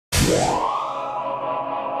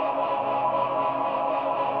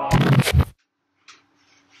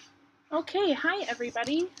Okay, hi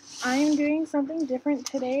everybody. I'm doing something different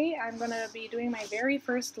today. I'm going to be doing my very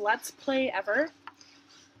first Let's Play ever.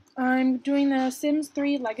 I'm doing the Sims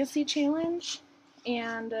 3 Legacy Challenge,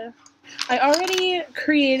 and I already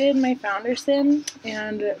created my founder sim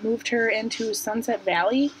and moved her into Sunset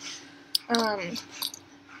Valley. I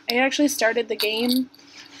actually started the game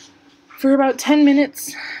for about 10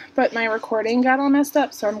 minutes, but my recording got all messed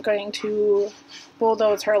up, so I'm going to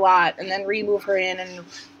bulldoze her lot and then remove her in and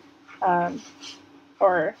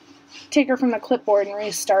or take her from the clipboard and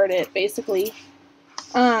restart it, basically.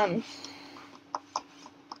 I'll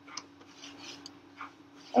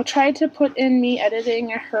try to put in me editing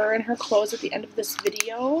her and her clothes at the end of this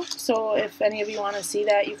video, so if any of you want to see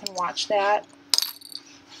that, you can watch that.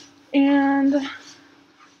 And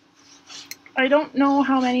I don't know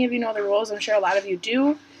how many of you know the rules. I'm sure a lot of you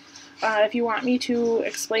do. If you want me to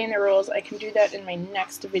explain the rules, I can do that in my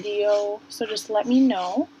next video, so just let me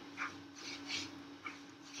know.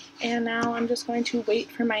 And now I'm just going to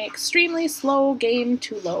wait for my extremely slow game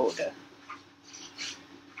to load.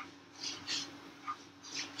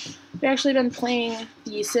 I've actually been playing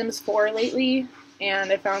The Sims 4 lately,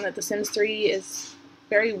 and I found that The Sims 3 is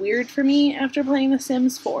very weird for me after playing The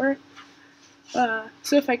Sims 4.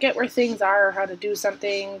 So if I get where things are or how to do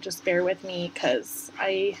something, just bear with me, because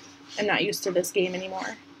I am not used to this game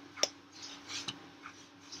anymore.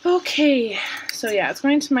 Okay, so yeah, it's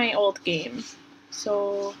going to my old game.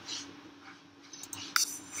 So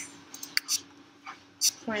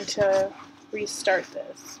I'm going to restart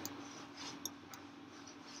this.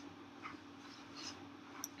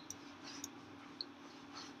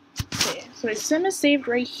 Okay, so my sim is saved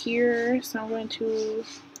right here, so I'm going to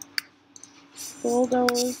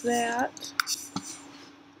bulldoze that.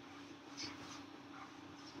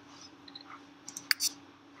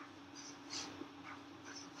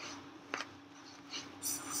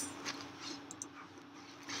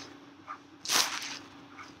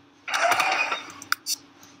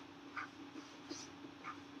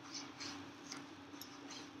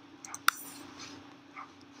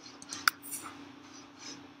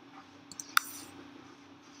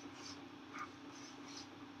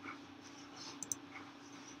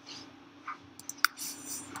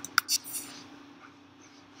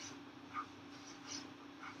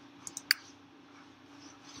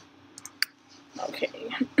 Okay.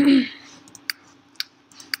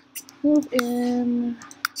 Move in.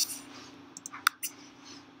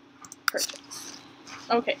 Purchase.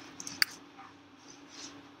 Okay.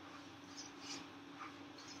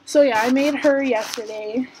 So yeah, I made her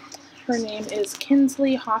yesterday. Her name is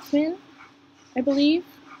Kinsley Hoffman, I believe.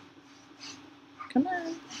 Come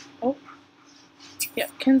on. Oh.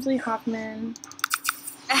 Yep, Kinsley Hoffman.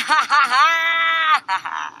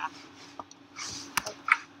 I'll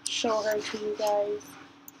show her to you guys.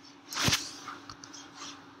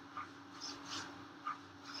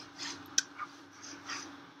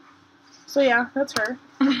 So yeah, that's her.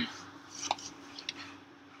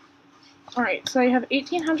 Alright, so I have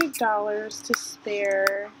 $1,800 to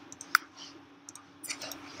spare.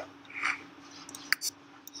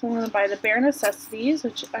 So I'm going to buy the bare necessities,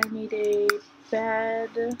 which I need a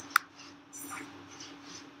bed,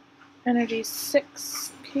 energy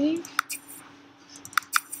 6, okay.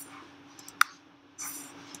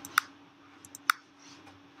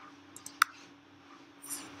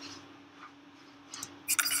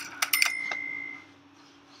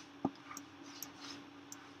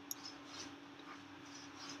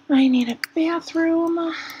 I need a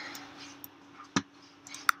bathroom.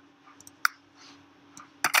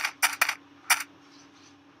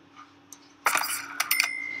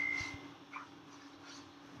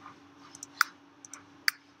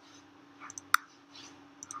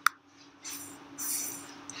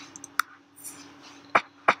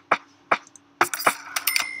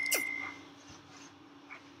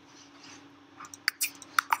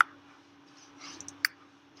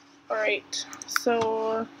 Alright,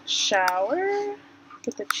 so shower,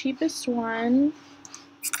 get the cheapest one,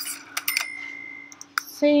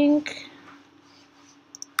 sink,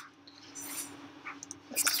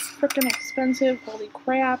 that's frickin' expensive, holy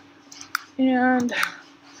crap, and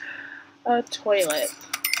a toilet.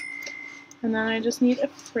 And then I just need a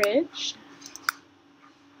fridge.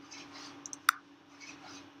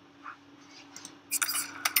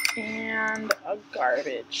 And a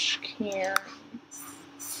garbage can.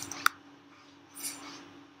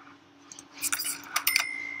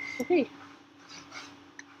 Okay.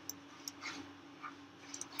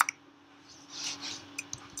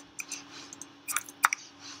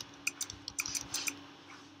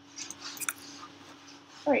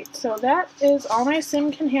 Alright, so that is all my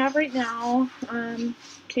sim can have right now, in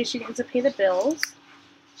case she needs to pay the bills.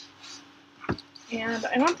 And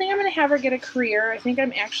I don't think I'm going to have her get a career. I think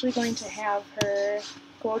I'm actually going to have her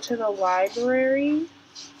go to the library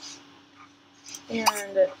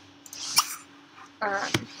and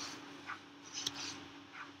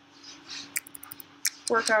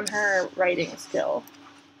work on her writing skill.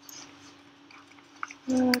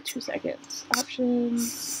 2 seconds.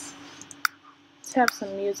 Options. Let's have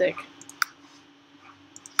some music.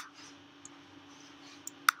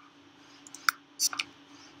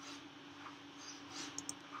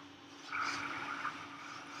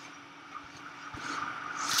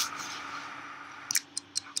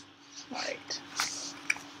 Alright.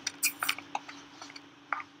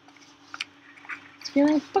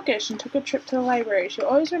 Feeling bookish and took a trip to the library. She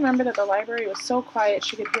always remembered that the library was so quiet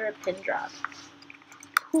she could hear a pin drop.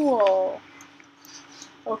 Cool.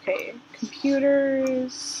 Okay,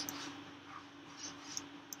 computers.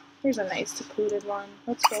 Here's a nice secluded one.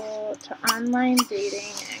 Let's go to online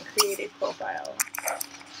dating and create a profile.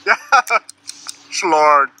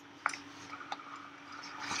 Lord.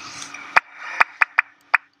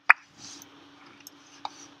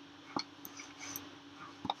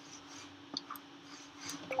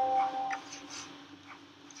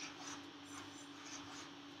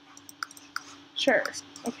 Sure.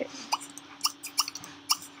 Okay.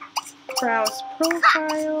 Browse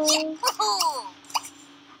profile.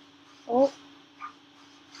 Oh.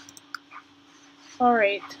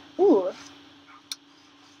 Alright. Ooh.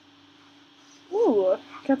 Ooh.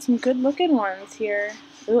 Got some good looking ones here.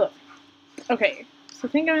 Ugh. Okay. So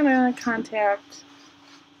I think I'm going to contact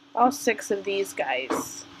all 6 of these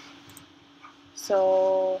guys.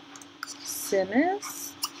 So, Simus.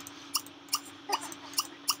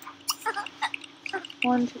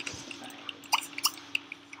 1, 2, 3, 5,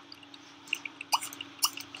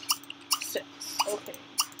 6. Okay.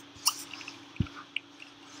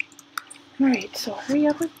 Alright, so hurry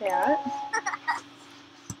up with that.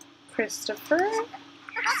 Christopher.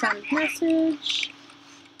 Send message.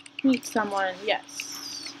 Meet someone.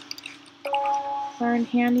 Yes. Learn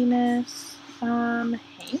handiness. Hank.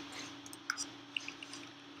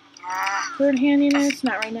 Learn handiness.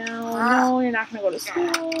 Not right now. No, you're not going to go to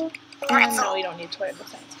school. And no, you don't need to learn the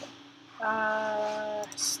science school.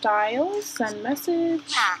 Styles. Send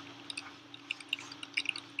message.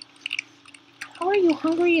 How are you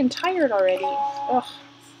hungry and tired already? Ugh.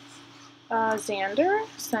 Xander.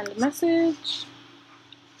 Send message.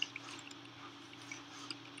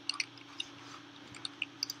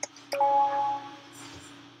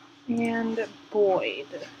 And Boyd.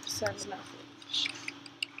 Send message.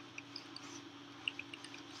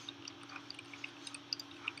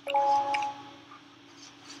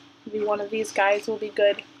 Maybe one of these guys will be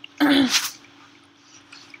good.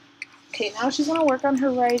 Okay, now she's going to work on her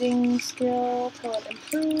writing skill till it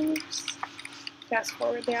improves. Fast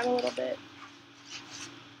forward that a little bit.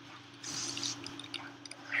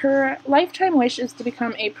 Her lifetime wish is to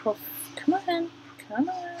become a Come on. Come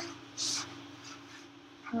on.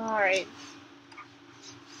 Alright.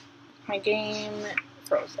 My game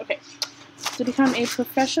froze. Okay. To become a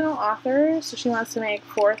professional author, so she wants to make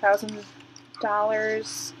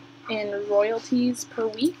 $4,000 in royalties per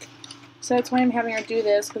week. So that's why I'm having her do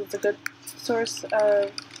this, because it's a good source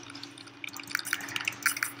of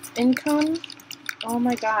income. Oh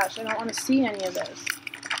my gosh, I don't want to see any of this.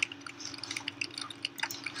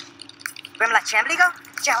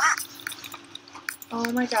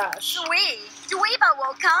 Oh my gosh. Okay.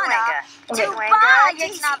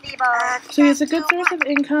 So it's a good source of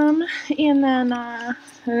income, and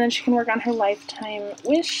then she can work on her lifetime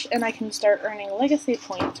wish, and I can start earning legacy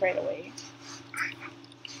points right away.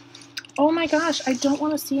 Oh my gosh, I don't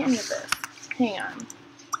want to see any of this. Hang on.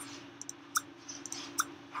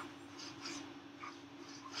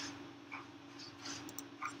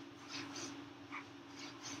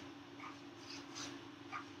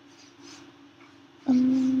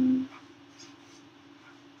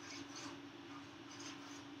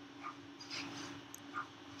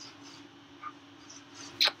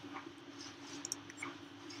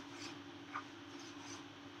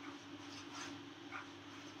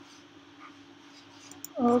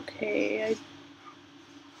 Okay,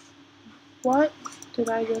 what did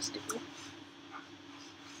I just do?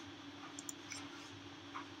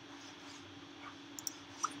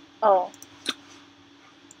 Oh.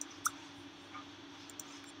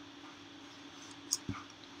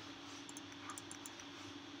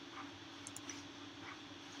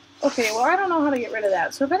 Okay, well I don't know how to get rid of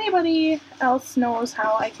that. So if anybody else knows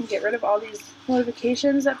how I can get rid of all these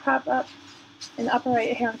notifications that pop up in the upper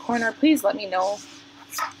right hand corner, please let me know.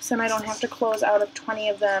 So then I don't have to close out of 20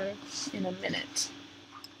 of them in a minute.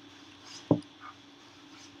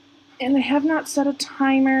 And I have not set a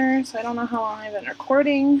timer, so I don't know how long I've been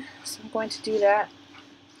recording, so I'm going to do that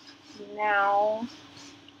now.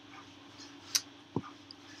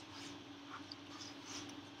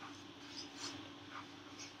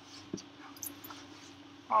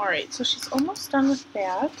 Alright, so she's almost done with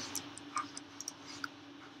that.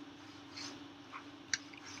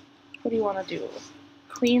 What do you want to do?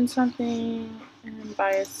 Clean something and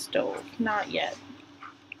buy a stove? Not yet.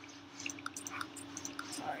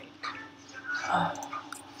 Alright.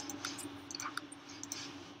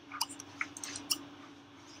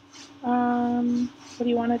 What do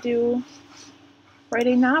you want to do? Write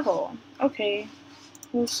a novel. Okay,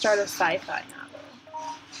 we'll start a sci-fi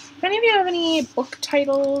novel. If any of you have any book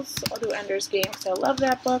titles, I'll do Ender's Game because I love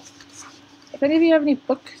that book. If any of you have any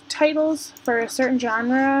book titles for a certain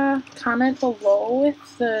genre, comment below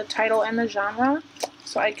with the title and the genre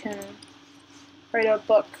so I can write a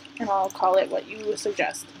book and I'll call it what you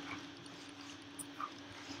suggest.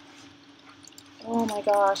 Oh my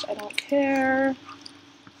gosh, I don't care.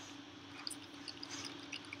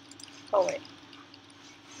 Oh wait.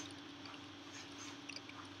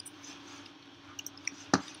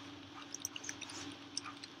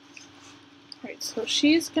 Alright, so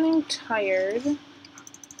she's getting tired.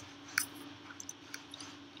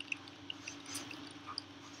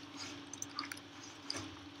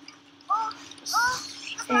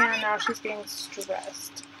 And now she's getting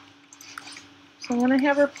stressed. So I'm going to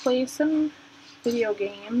have her play some video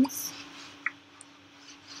games.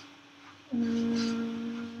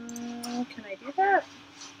 Can I do that?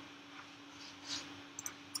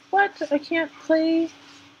 What? I can't play?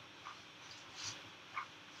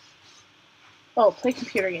 Oh, play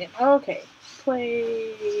computer game. Okay.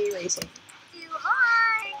 Play racing.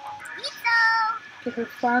 Get her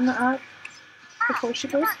fun up before she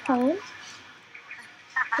goes home.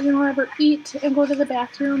 And then I'll have her eat and go to the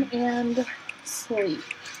bathroom and sleep.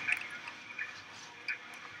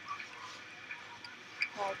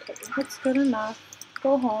 Okay, that's good enough.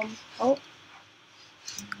 Go home. Oh.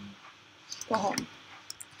 Go home.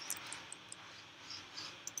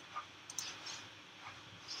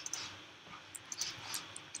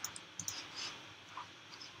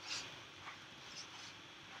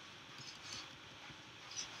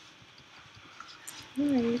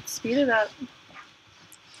 Alright, speed it up.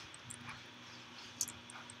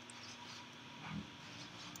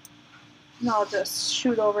 And I'll just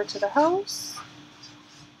shoot over to the house.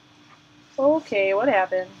 Okay, what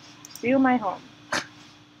happened? View my home.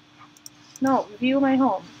 No, view my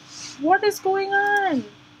home. What is going on?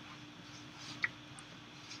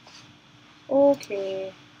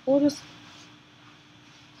 Okay, we'll just...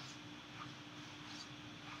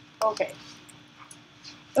 Okay.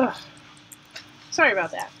 Ugh. Sorry about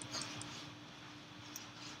that.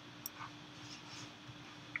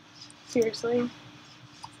 Seriously?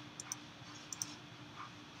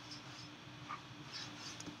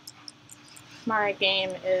 My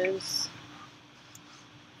game is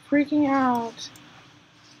freaking out.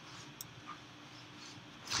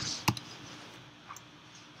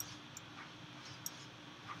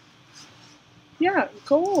 Yeah,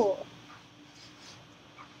 go.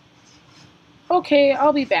 Okay,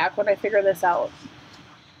 I'll be back when I figure this out.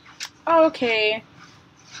 Okay,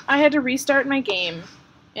 I had to restart my game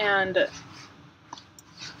and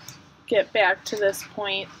get back to this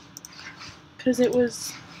point because it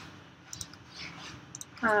was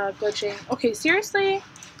glitching. Okay, seriously?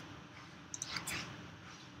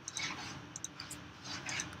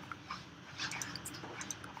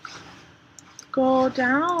 Go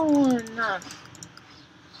down.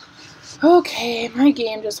 Okay, my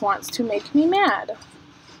game just wants to make me mad.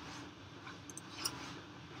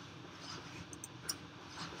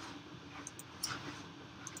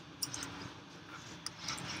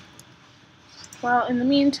 Well, in the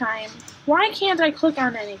meantime, why can't I click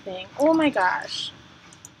on anything? Oh my gosh.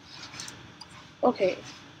 Okay.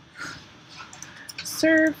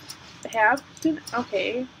 Serve, have,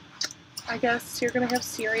 okay. I guess you're gonna have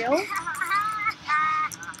cereal.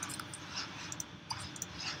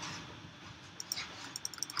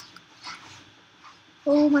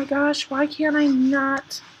 Oh my gosh, why can't I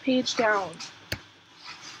not page down?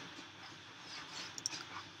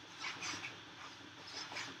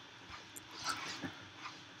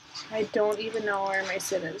 I don't even know where my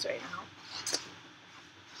sim is right now.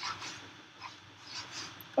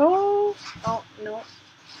 Oh, no.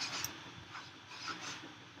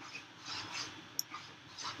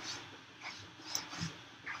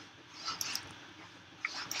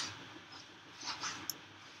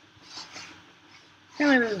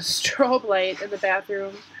 Apparently there's a strobe light in the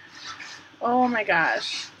bathroom. Oh my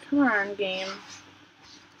gosh. Come on, game.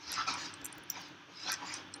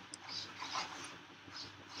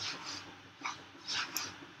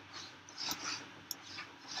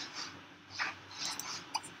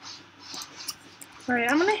 Alright,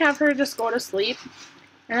 I'm going to have her just go to sleep.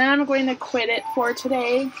 And then I'm going to quit it for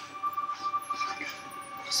today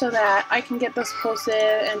so that I can get this posted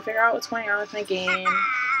and figure out what's going on with my game.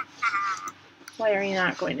 Why are you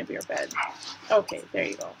not going to your bed? Okay, there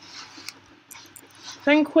you go.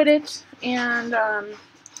 So I can quit it and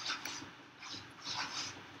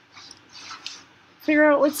figure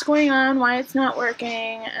out what's going on, why it's not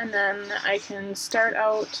working, and then I can start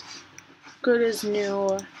out good as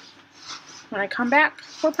new when I come back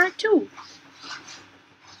for part 2.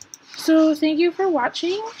 So thank you for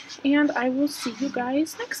watching, and I will see you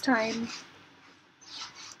guys next time.